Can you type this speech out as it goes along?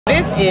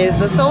This is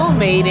the Soul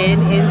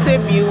Maiden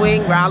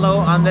interviewing Ralo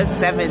on the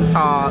 7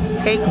 Talk.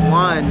 Take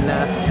 1.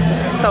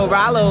 So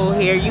Ralo,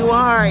 here you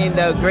are in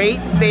the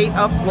great state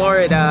of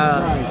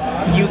Florida.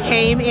 You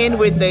came in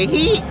with the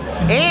heat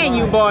and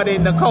you brought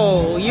in the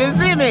cold. You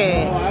see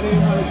me? Oh, I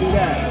didn't want to do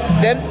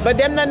that. But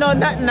them don't know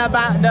nothing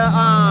about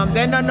the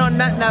they don't know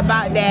nothing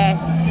about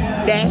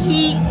that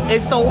heat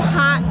is so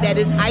hot that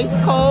it's ice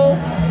cold,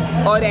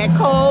 or that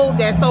cold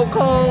that's so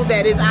cold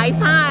that it's ice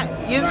hot.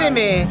 You see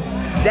me?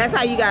 That's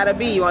how you gotta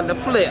be on the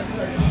flip.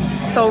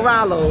 So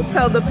Ralo,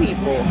 tell the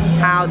people,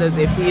 how does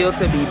it feel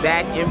to be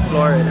back in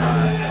Florida?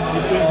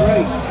 It's been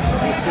great.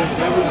 It's been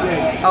very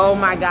great. Oh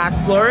my gosh,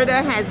 Florida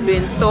has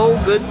been so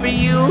good for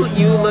you.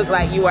 You look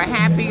like you are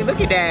happy.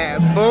 Look at that.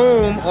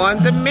 Boom,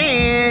 on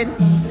demand.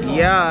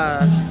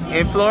 Yeah.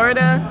 In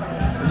Florida,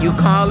 you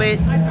call it,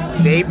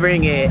 they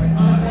bring it.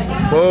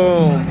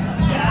 Boom.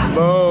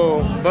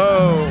 Boom,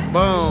 boom,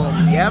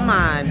 boom. Yeah,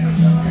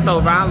 man. So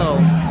Ralo,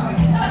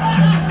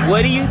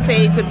 what do you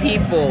say to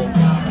people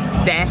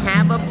that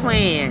have a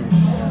plan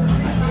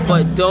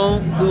but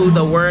don't do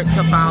the work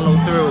to follow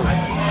through?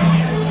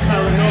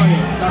 Paranoia.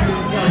 Stop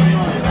being paranoid.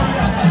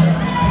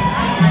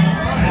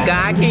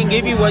 God can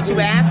give you what you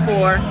asked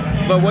for,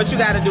 but what you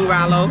got to do,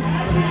 Ralo?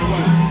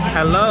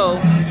 Hello?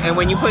 And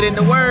when you put in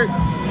the work,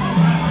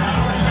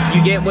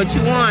 you get what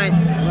you want.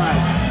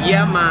 Right.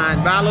 Yeah,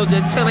 man. Ralo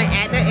just chilling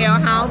at the Ale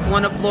House,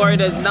 one of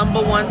Florida's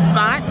 #1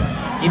 spots.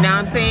 You know what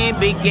I'm saying?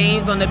 Big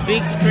games on the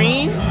big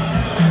screen.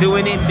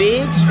 Doing it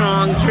big,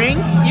 strong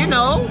drinks, you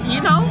know,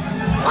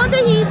 on the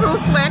Hebrew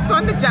flex,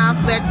 on the job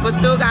flex, but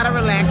still gotta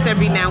relax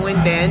every now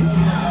and then.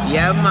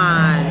 Yeah,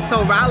 man.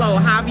 So Ralo,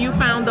 how have you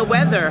found the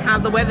weather?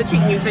 How's the weather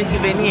treating you since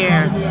you've been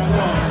here?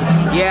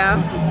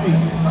 Yeah?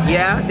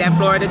 Yeah, that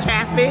Florida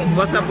traffic?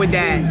 What's up with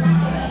that?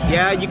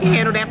 Yeah, you can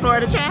handle that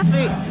Florida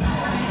traffic?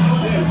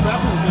 Yeah, the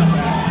traffic is not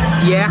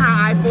bad. Yeah,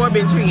 how I-4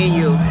 been treating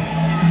you?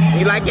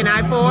 You liking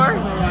I-4? All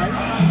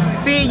right.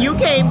 See, you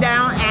came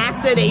down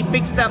after they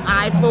fixed up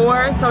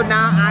I-4, so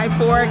now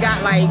I-4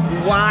 got like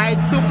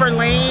wide super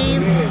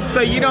lanes,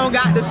 so you don't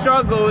got the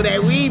struggle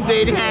that we've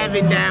been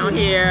having down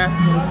here.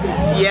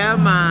 Yeah,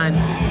 man.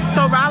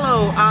 So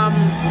Ralo,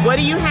 what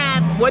do you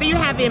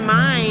have in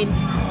mind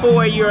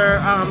for your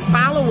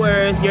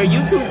followers, your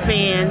YouTube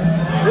fans?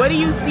 What do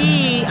you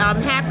see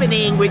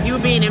happening with you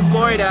being in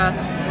Florida?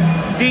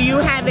 Do you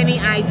have any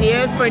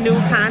ideas for new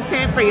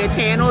content for your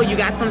channel? You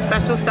got some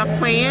special stuff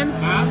planned?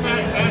 I'm not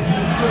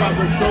actually sure. I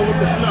just go with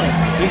the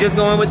flow. You just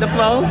going with the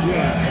flow?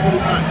 Yeah, pretty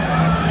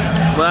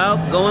much. Well,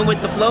 going with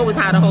the flow is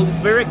how the Holy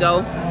Spirit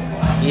go.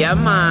 Yeah,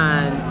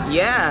 man.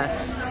 Yeah.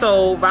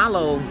 So,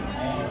 Ralo,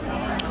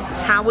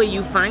 how are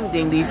you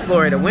finding these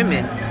Florida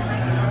women?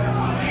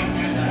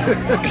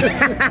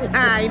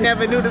 I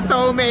never knew the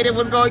Soul Maiden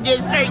was going to get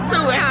straight to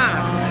it,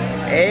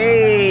 huh?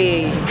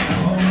 Hey.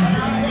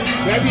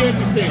 That'd be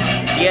interesting.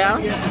 Yeah?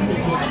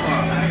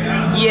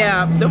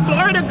 Yeah, the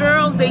Florida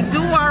girls, they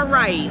do all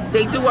right.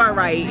 They do all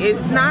right.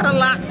 It's not a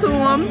lot to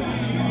them,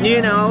 you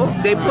know.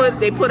 They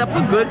put up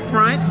a good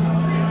front,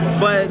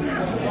 but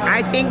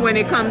I think when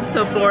it comes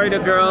to Florida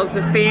girls,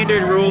 the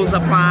standard rules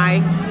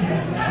apply.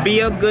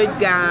 Be a good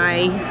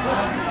guy,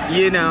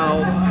 you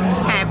know,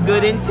 have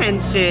good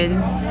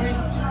intentions.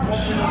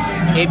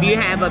 If you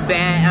have a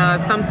bad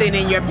something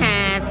in your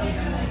past,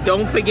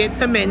 don't forget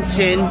to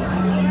mention.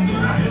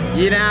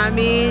 You know what I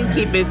mean?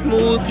 Keep it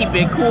smooth, keep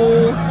it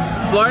cool.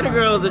 Florida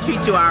girls will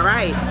treat you all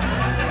right.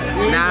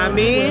 You know what I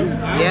mean?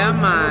 Yeah,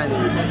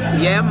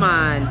 man. Yeah,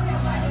 man.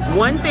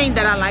 One thing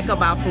that I like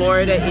about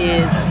Florida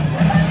is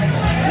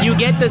you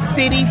get the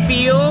city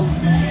feel,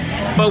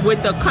 but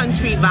with the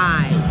country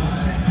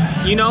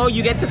vibe. You know,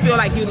 you get to feel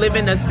like you live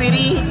in the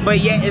city, but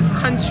yet it's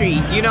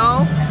country, you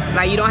know?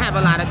 Like you don't have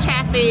a lot of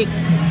traffic.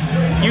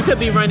 You could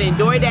be running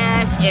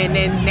DoorDash, and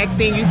then next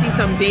thing you see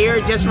some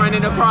deer just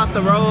running across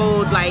the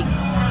road. Like,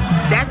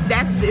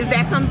 is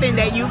that something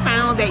that you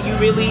found that you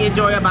really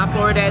enjoy about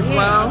Florida as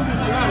well?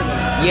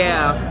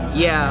 Yeah,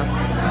 yeah.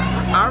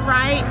 All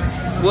right.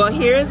 Well,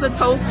 here's the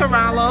toast to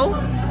Ralo.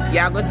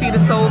 Y'all gonna see the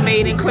Soul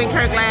Maiden clink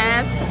her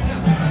glass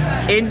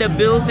in the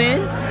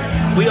building.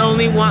 We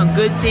only want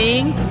good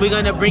things. We're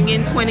gonna bring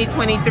in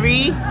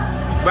 2023.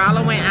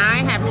 Ralo and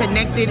I have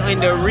connected in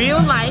the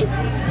real life,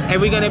 and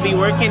we're gonna be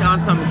working on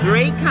some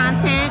great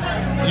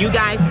content. You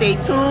guys stay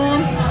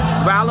tuned.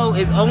 Ralo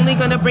is only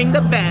gonna bring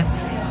the best.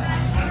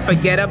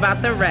 Forget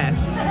about the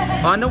rest.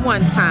 On the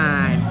one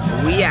time,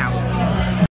 we out.